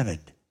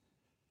repented.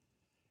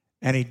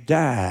 And he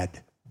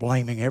died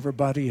blaming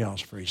everybody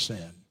else for his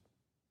sin.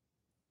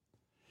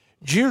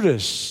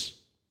 Judas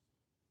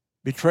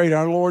betrayed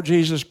our Lord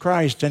Jesus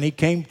Christ, and he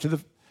came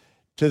to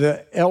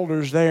the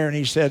elders there and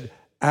he said,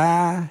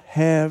 "I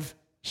have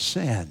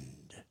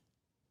sinned."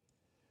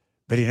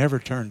 But he never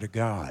turned to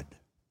God.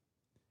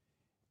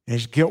 And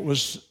his guilt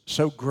was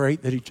so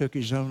great that he took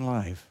his own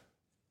life.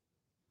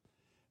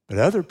 But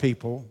other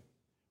people,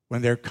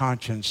 when their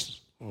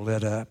conscience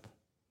lit up,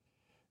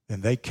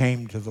 then they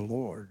came to the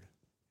Lord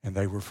and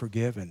they were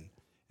forgiven.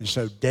 And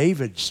so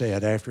David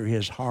said after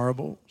his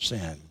horrible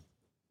sin,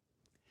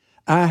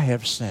 "I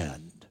have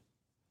sinned."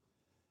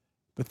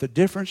 But the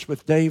difference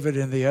with David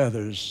and the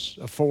others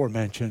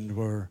aforementioned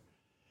were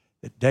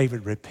that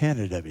David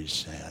repented of his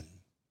sin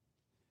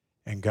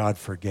and God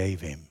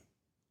forgave him.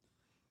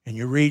 And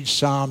you read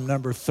Psalm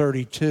number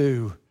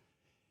 32,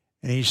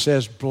 and he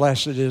says,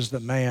 "Blessed is the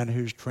man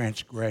whose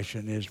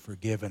transgression is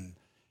forgiven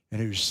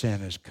and whose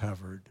sin is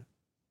covered."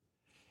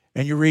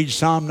 And you read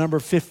Psalm number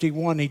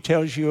 51, he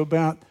tells you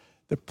about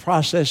the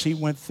process he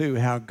went through,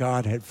 how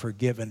God had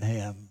forgiven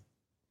him.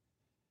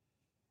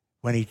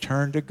 When he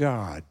turned to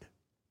God,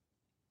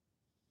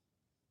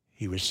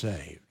 he was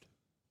saved.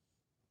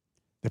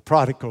 The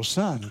prodigal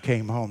son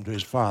came home to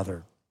his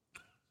father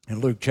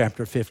in Luke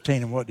chapter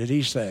 15, and what did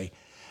he say?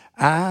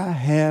 "I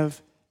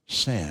have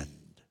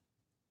sinned."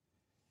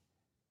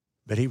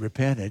 But he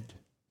repented,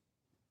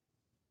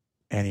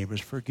 and he was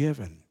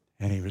forgiven,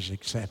 and he was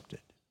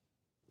accepted.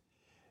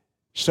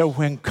 So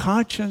when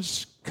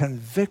conscience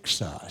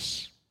convicts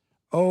us,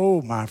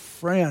 oh, my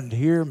friend,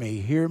 hear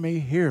me, hear me,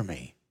 hear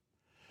me.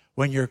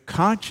 When your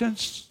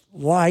conscience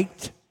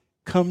light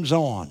comes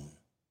on,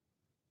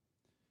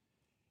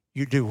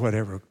 you do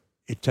whatever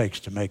it takes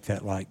to make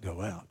that light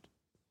go out.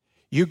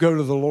 You go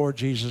to the Lord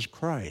Jesus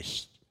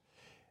Christ.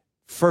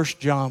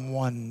 1 John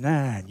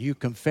 1:9, you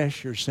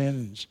confess your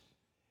sins,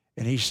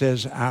 and he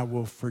says, "I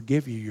will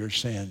forgive you your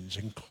sins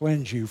and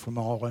cleanse you from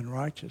all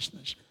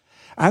unrighteousness."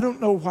 I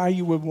don't know why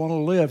you would want to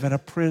live in a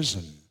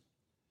prison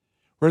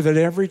where that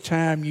every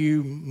time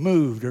you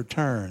moved or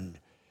turned,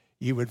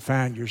 you would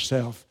find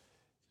yourself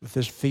with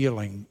this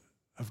feeling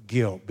of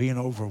guilt, being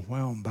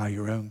overwhelmed by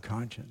your own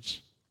conscience.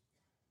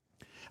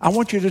 I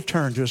want you to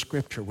turn to a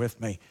scripture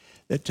with me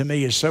that to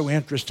me is so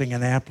interesting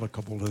and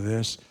applicable to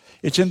this.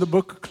 It's in the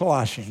book of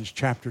Colossians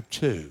chapter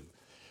 2.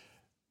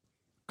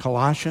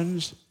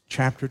 Colossians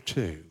chapter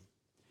 2.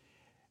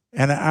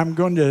 And I'm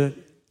going to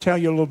tell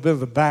you a little bit of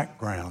the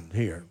background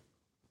here.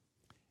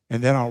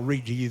 And then I'll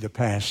read to you the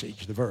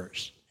passage, the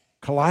verse.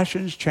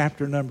 Colossians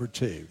chapter number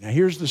 2. Now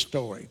here's the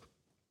story.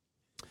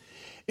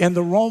 In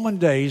the Roman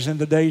days, in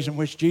the days in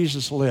which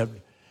Jesus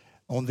lived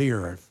on the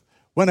earth,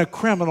 when a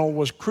criminal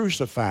was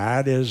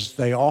crucified, as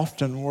they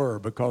often were,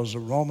 because the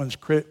Romans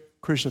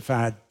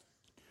crucified,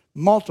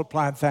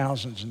 multiplied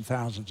thousands and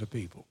thousands of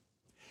people.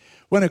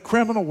 When a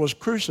criminal was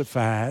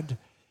crucified,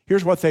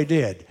 here's what they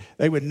did.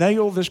 They would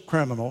nail this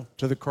criminal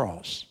to the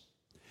cross.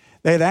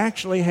 They had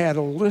actually had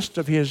a list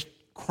of his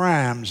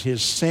crimes,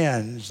 his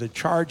sins, the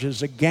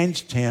charges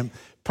against him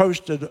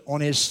posted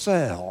on his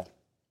cell.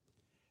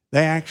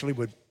 They actually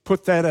would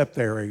put that up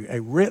there,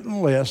 a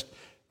written list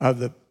of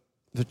the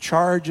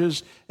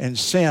charges and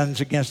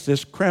sins against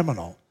this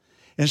criminal.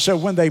 And so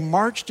when they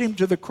marched him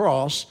to the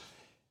cross,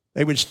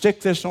 they would stick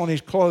this on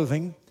his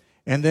clothing,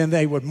 and then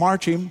they would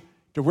march him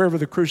to wherever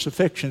the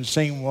crucifixion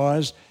scene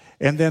was,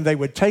 and then they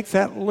would take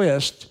that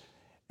list,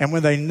 and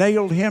when they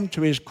nailed him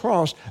to his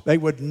cross, they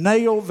would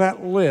nail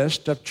that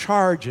list of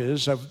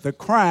charges of the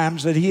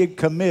crimes that he had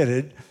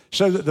committed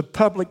so that the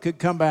public could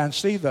come by and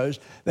see those.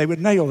 They would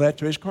nail that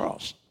to his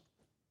cross.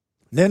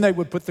 Then they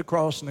would put the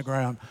cross in the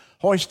ground,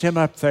 hoist him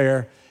up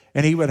there,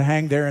 and he would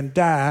hang there and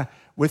die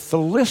with the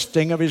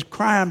listing of his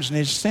crimes and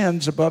his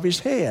sins above his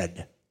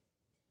head.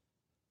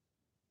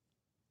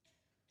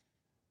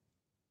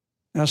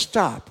 Now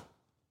stop.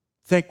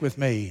 Think with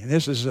me. And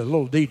this is a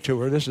little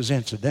detour. This is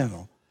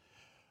incidental.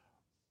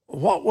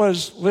 What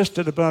was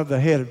listed above the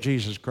head of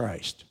Jesus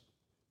Christ?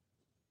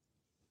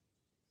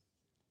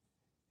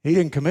 He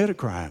didn't commit a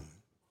crime.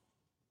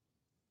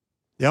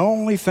 The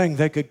only thing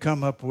they could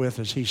come up with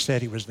is he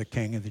said he was the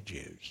King of the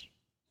Jews.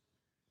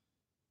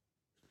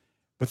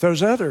 But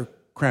those other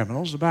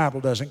criminals, the Bible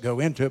doesn't go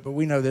into it, but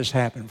we know this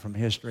happened from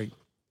history.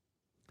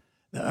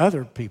 The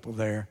other people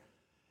there,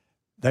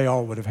 they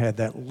all would have had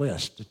that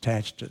list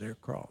attached to their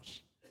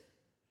cross.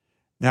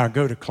 Now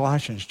go to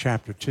Colossians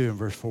chapter 2 and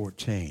verse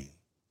 14.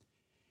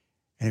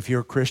 And if you're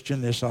a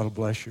Christian, this ought to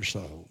bless your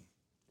soul.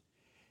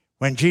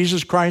 When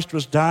Jesus Christ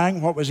was dying,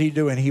 what was he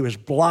doing? He was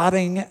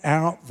blotting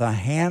out the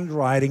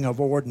handwriting of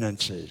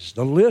ordinances,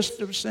 the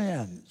list of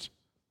sins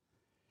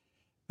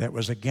that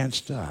was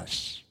against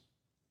us,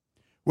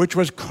 which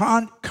was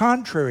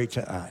contrary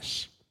to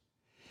us.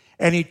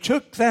 And he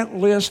took that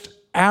list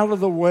out of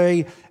the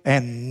way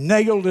and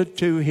nailed it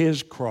to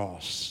his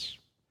cross.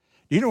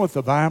 Do you know what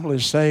the Bible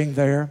is saying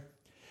there?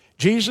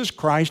 Jesus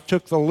Christ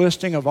took the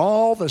listing of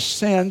all the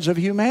sins of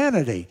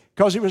humanity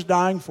because he was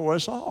dying for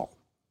us all.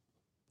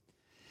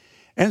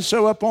 And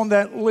so up on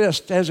that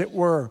list, as it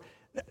were,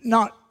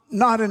 not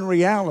in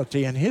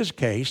reality in his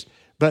case,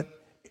 but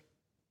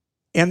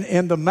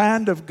in the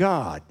mind of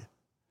God,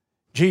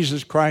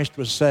 Jesus Christ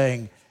was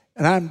saying,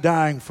 and I'm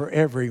dying for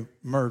every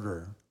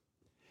murder.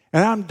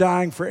 And I'm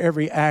dying for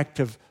every act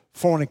of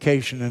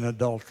fornication and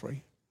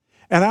adultery.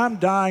 And I'm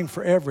dying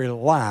for every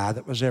lie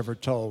that was ever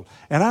told.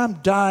 And I'm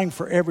dying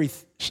for every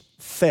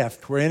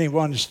theft where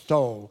anyone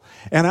stole.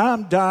 And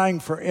I'm dying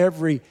for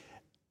every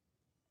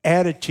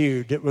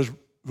attitude that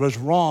was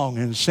wrong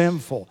and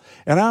sinful.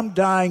 And I'm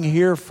dying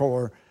here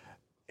for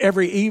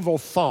every evil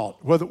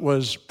thought, whether it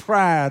was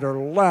pride or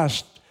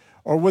lust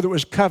or whether it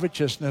was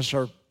covetousness,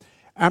 or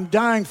I'm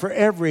dying for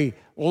every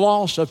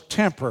loss of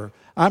temper.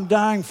 I'm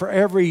dying for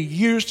every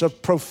use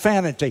of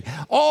profanity.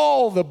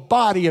 All the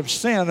body of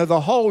sin of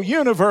the whole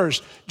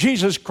universe,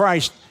 Jesus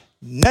Christ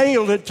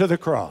nailed it to the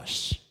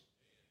cross.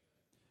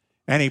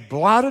 And he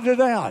blotted it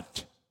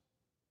out.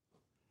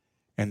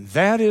 And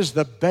that is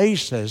the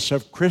basis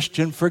of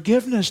Christian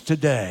forgiveness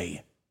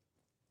today.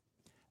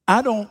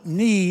 I don't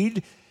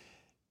need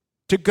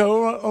to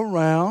go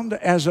around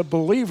as a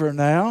believer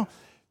now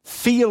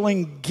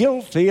feeling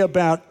guilty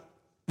about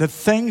the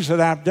things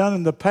that I've done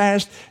in the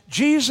past.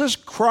 Jesus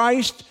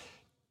Christ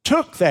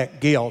took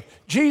that guilt.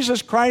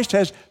 Jesus Christ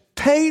has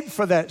paid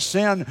for that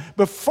sin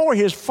before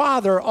his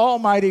Father,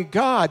 Almighty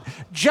God.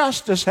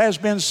 Justice has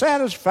been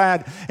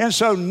satisfied, and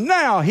so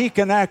now he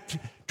can act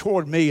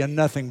toward me in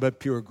nothing but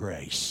pure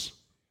grace.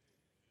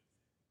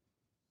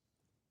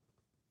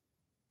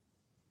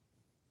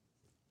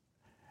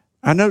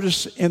 I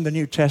notice in the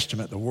New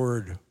Testament the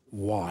word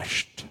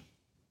washed.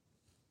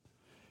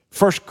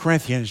 1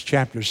 Corinthians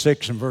chapter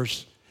 6 and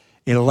verse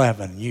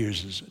 11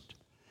 uses it.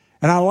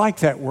 And I like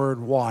that word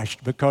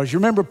washed because you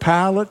remember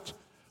Pilate?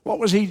 What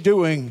was he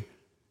doing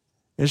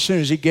as soon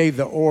as he gave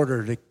the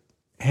order to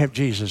have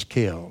Jesus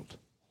killed?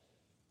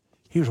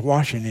 He was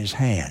washing his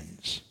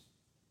hands.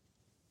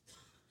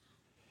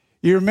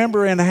 You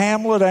remember in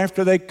Hamlet,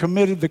 after they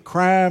committed the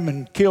crime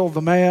and killed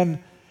the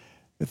man,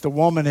 that the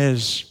woman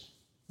is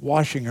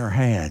washing her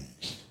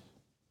hands.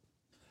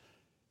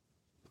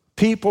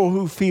 People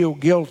who feel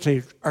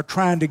guilty are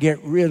trying to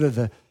get rid of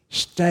the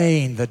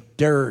stain, the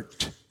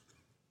dirt.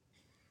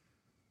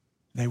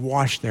 They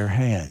wash their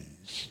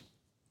hands.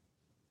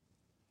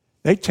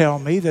 They tell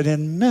me that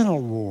in mental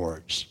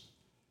wards,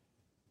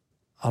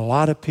 a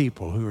lot of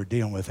people who are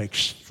dealing with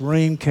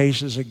extreme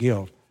cases of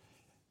guilt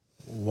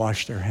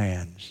wash their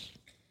hands,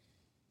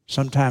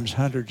 sometimes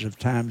hundreds of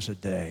times a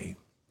day.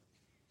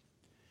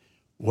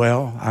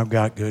 Well, I've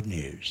got good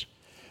news.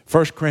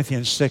 1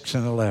 Corinthians 6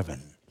 and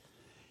 11.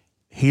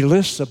 He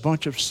lists a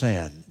bunch of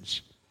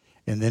sins,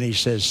 and then he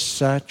says,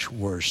 such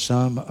were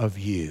some of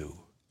you,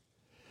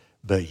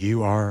 but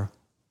you are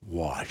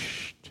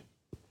washed.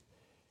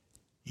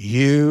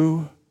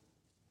 You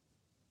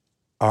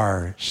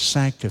are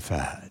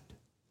sanctified.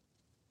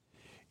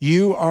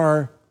 You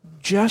are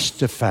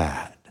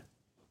justified,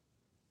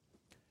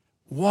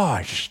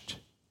 washed,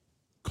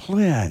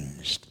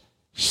 cleansed,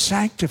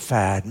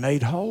 sanctified,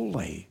 made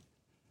holy,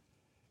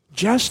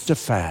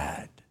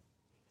 justified,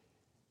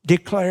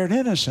 declared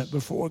innocent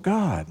before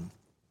God.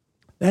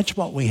 That's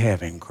what we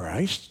have in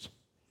Christ.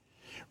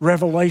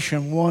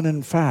 Revelation 1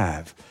 and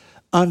 5.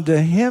 Unto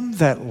him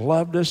that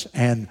loved us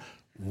and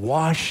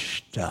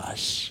washed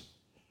us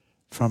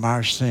from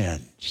our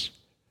sins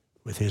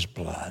with his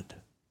blood.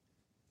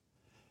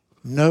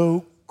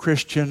 No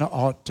Christian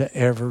ought to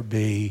ever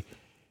be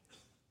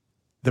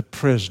the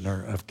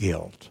prisoner of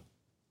guilt.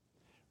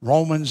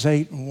 Romans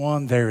 8 and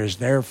 1, there is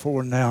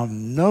therefore now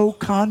no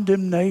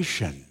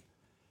condemnation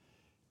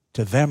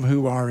to them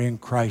who are in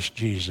Christ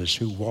Jesus,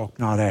 who walk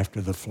not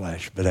after the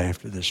flesh, but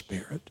after the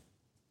Spirit.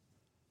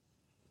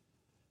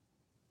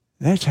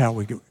 That's how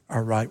we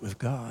are right with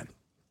God.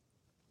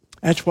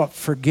 That's what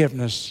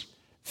Forgiveness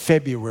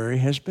February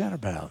has been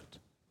about.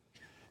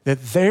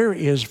 That there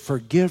is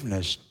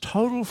forgiveness,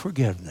 total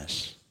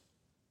forgiveness,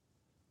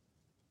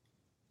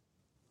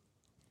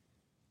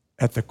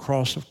 at the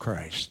cross of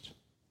Christ.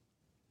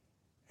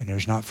 And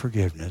there's not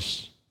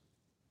forgiveness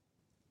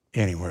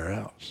anywhere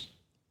else.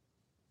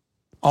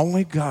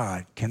 Only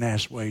God can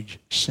assuage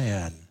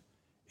sin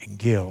and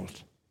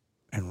guilt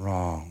and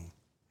wrong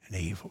and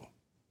evil.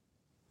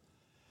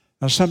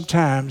 Now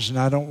sometimes, and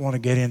I don't want to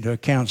get into a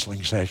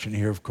counseling session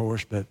here, of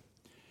course, but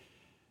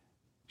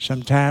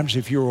sometimes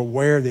if you're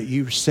aware that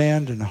you've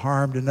sinned and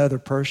harmed another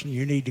person,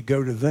 you need to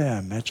go to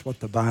them. That's what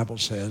the Bible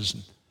says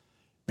in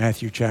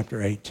Matthew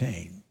chapter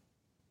 18.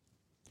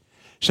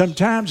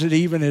 Sometimes it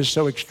even is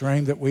so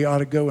extreme that we ought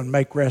to go and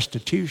make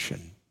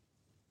restitution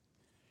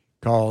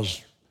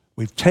because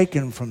we've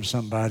taken from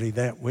somebody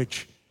that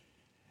which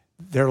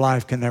their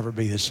life can never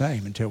be the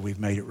same until we've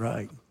made it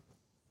right.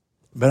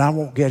 But I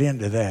won't get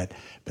into that.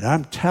 But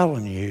I'm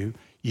telling you,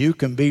 you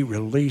can be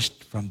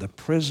released from the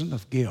prison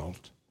of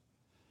guilt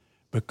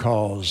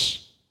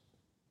because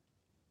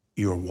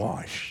you're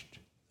washed,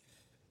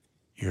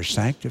 you're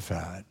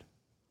sanctified,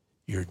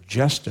 you're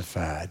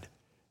justified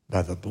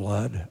by the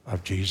blood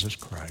of Jesus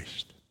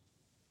Christ.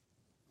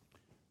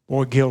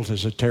 Boy, guilt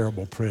is a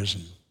terrible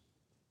prison,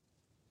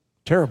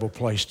 terrible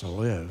place to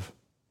live.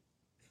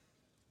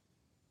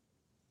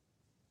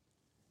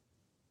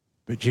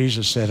 But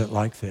Jesus said it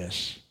like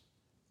this: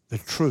 the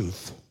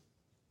truth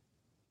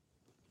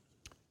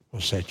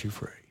will set you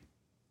free.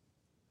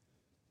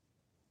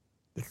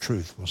 The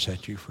truth will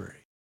set you free.